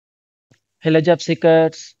Hello, job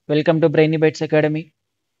seekers. Welcome to Brainy Bites Academy.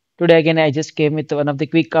 Today again, I just came with one of the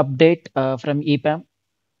quick update from EPAM.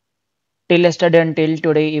 Till yesterday until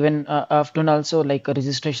today, even afternoon also,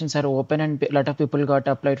 registrations are open and a lot of people got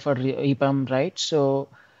applied for EPAM, right? So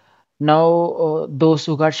now those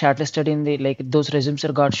who got shortlisted in the those resumes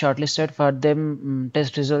are got shortlisted for them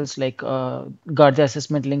test results got the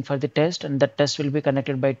assessment link for the test and that test will be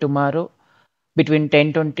connected by tomorrow between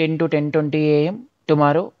 10 to 10:20 a.m.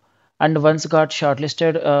 tomorrow. And once got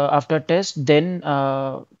shortlisted after test, then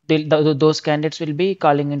those candidates will be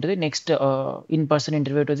calling into the next in-person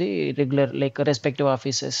interview to the regular respective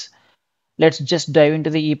offices. Let's just dive into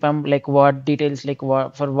the EPAM, like what details, like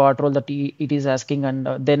what for what role that it is asking,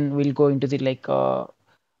 and then we'll go into the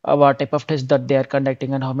what type of test that they are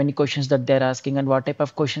conducting and how many questions that they are asking and what type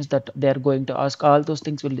of questions that they are going to ask. All those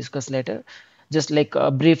things we'll discuss later. Just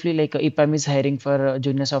briefly, EPAM is hiring for a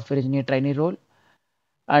junior software engineer trainee role,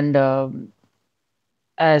 and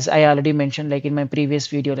as I already mentioned, like in my previous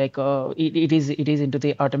video, it is into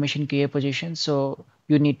the automation QA position. So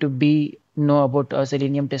you need to be know about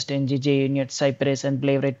Selenium, TestNG, JUnit, Cypress, and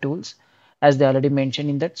Playwright tools, as they already mentioned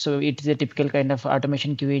in that. So it is a typical kind of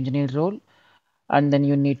automation QA engineer role. And then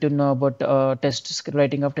you need to know about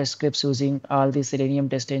writing of test scripts using all the Selenium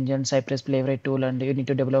test engine, Cypress, Playwright tool, and you need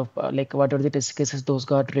to develop what are the test cases those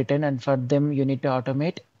got written, and for them you need to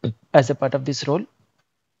automate as a part of this role.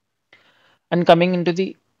 And coming into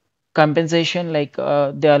the compensation, they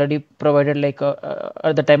already provided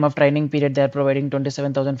at the time of training period they are providing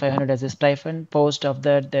 27,500 as a stipend. Post of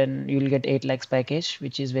that, then you'll get 8 lakhs package,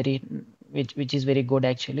 which is very good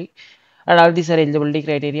actually. And all these are eligibility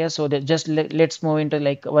criteria. So let's move into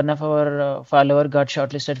like one of our follower got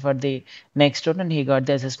shortlisted for the next round and he got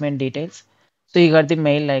the assessment details. So he got the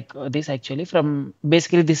mail this actually from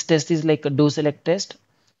basically this test is like a do select test.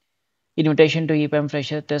 Invitation to EPAM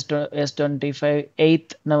Fresher test S25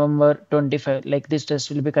 8th November 25. Like this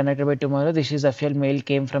test will be conducted by tomorrow. This is official mail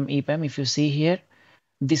came from EPAM. If you see here,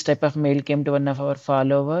 this type of mail came to one of our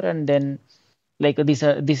follower, and then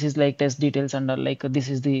this is like test details and this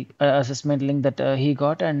is the assessment link that he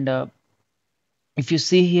got. And if you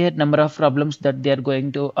see here, number of problems that they are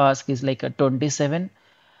going to ask is like a 27,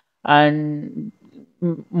 and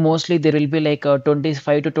mostly there will be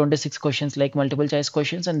 25 to 26 questions like multiple choice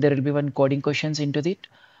questions, and there will be one coding questions into it.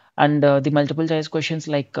 And the multiple choice questions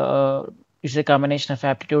it's a combination of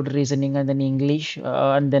aptitude, reasoning, and then English,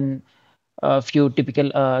 and then a few typical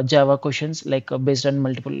Java questions based on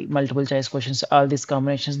multiple choice questions. All these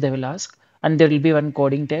combinations they will ask, and there will be one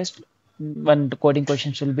coding test. One coding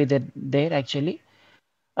questions will be there actually.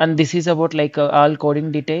 And this is about all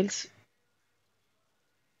coding details.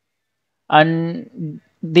 And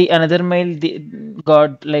the another mail they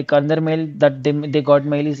got another mail that they got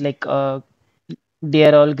mail is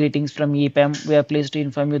dear all, greetings from EPAM. We are pleased to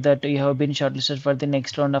inform you that you have been shortlisted for the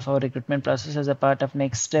next round of our recruitment process as a part of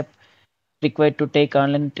next step required to take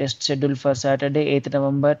online test schedule for Saturday 8th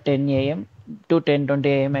November 10 a.m. to 10:20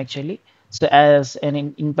 a.m. actually. So as an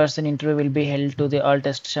in-person interview will be held to the all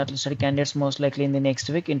test shortlisted candidates most likely in the next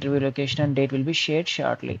week. Interview location and date will be shared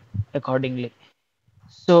shortly accordingly.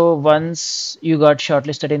 So once you got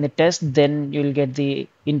shortlisted in the test, then you'll get the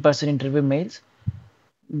in-person interview mails.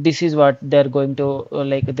 This is what they're going to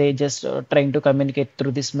they just trying to communicate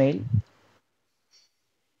through this mail.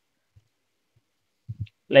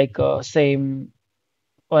 Same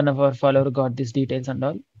one of our follower got these details and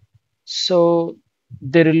all. So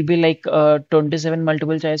there will be 27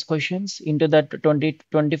 multiple choice questions. Into that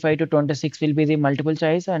 25 to 26 will be the multiple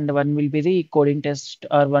choice, and one will be the coding test,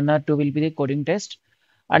 or one or two will be the coding test.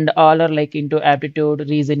 And all are like into aptitude,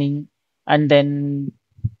 reasoning, and then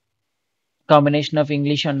combination of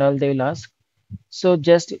English and all they will ask. So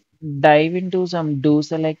just dive into some do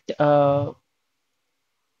select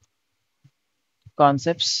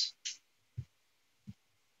concepts.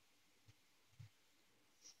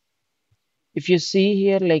 If you see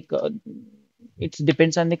here, it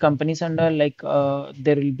depends on the companies and all,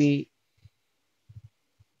 there will be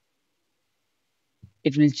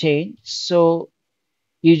it will change. So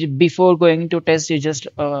before going to test, you just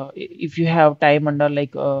if you have time and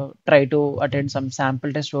all, try to attend some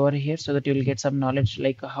sample test over here so that you will get some knowledge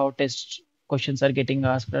like how test questions are getting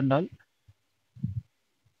asked and all.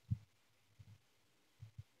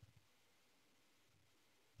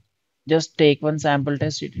 Just take one sample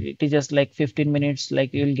test. It is just like 15 minutes.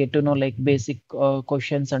 Like you'll get to know like basic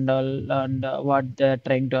questions and all, and what they're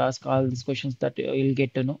trying to ask. All these questions that you'll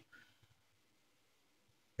get to know.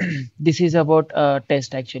 This is about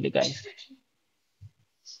test actually, guys.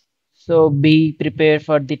 So be prepared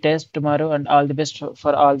for the test tomorrow, and all the best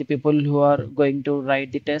for all the people who are going to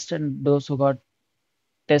write the test and those who got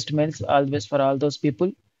test mails. All the best for all those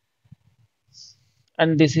people.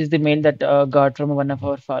 And this is the mail that got from one of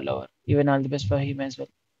our follower. Even all the best for him as well.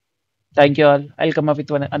 Thank you all. I'll come up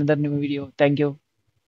with another new video. Thank you.